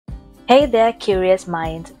Hey there curious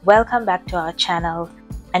minds, welcome back to our channel,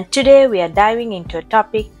 and today we are diving into a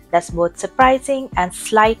topic that's both surprising and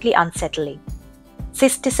slightly unsettling.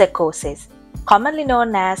 Cysticercosis, commonly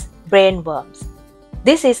known as brain worms.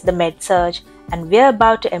 This is the TheMedSurge, and we're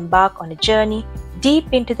about to embark on a journey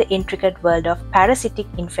deep into the intricate world of parasitic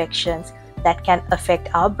infections that can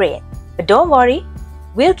affect our brain. But don't worry,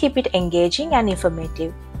 we'll keep it engaging and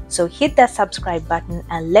informative, so hit that subscribe button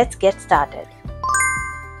and let's get started.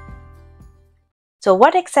 So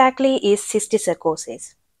what exactly is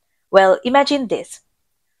cysticercosis? Well, imagine this.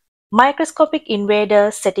 Microscopic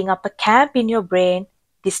invaders setting up a camp in your brain,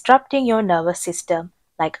 disrupting your nervous system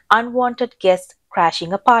like unwanted guests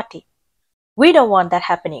crashing a party. We don't want that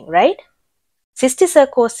happening, right?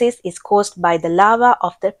 Cysticercosis is caused by the larva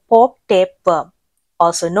of the pork tapeworm,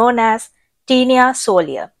 also known as Taenia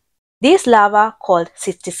solium. These larvae, called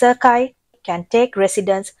cysticerci, can take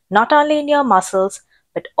residence not only in your muscles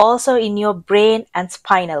but also in your brain and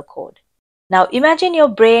spinal cord. Now imagine your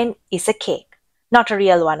brain is a cake, not a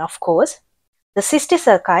real one of course. The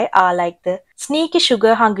cysticerci are like the sneaky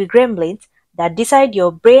sugar-hungry gremlins that decide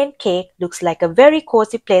your brain cake looks like a very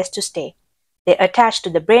cozy place to stay. They attach to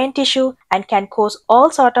the brain tissue and can cause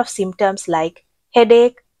all sorts of symptoms like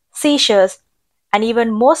headache, seizures, and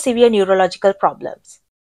even more severe neurological problems.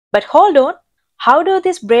 But hold on, how do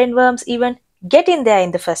these brainworms even get in there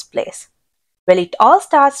in the first place? Well, it all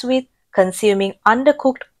starts with consuming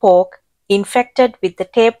undercooked pork infected with the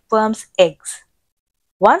tapeworm's eggs.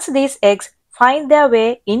 Once these eggs find their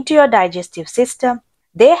way into your digestive system,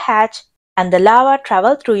 they hatch and the larvae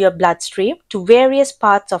travel through your bloodstream to various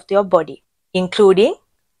parts of your body, including,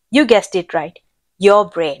 you guessed it right, your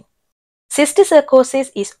brain.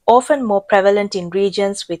 Cysticercosis is often more prevalent in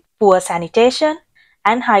regions with poor sanitation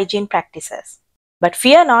and hygiene practices. But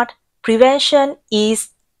fear not, prevention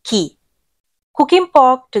is key. Cooking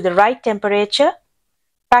pork to the right temperature,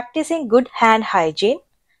 practicing good hand hygiene,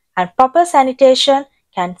 and proper sanitation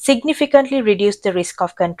can significantly reduce the risk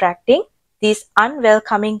of contracting these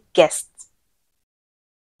unwelcoming guests.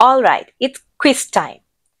 Alright, it's quiz time.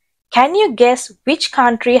 Can you guess which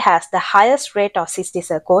country has the highest rate of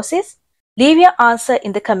cysticercosis? Leave your answer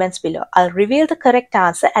in the comments below. I'll reveal the correct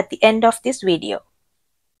answer at the end of this video.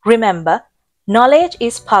 Remember, knowledge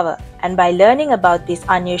is power, and by learning about these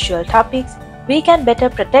unusual topics, we can better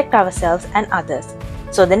protect ourselves and others.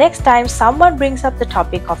 So the next time someone brings up the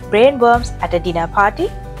topic of brain worms at a dinner party,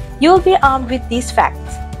 you'll be armed with these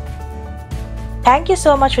facts. Thank you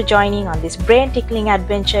so much for joining on this brain-tickling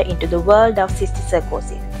adventure into the world of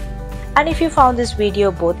cysticercosis. And if you found this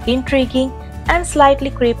video both intriguing and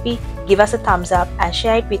slightly creepy, give us a thumbs up and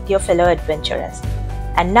share it with your fellow adventurers.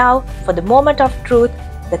 And now, for the moment of truth,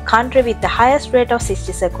 the country with the highest rate of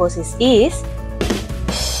cysticercosis is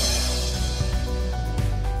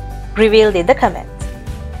revealed in the comments.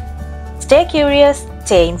 Stay curious,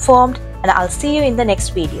 stay informed, and I'll see you in the next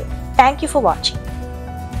video. Thank you for watching.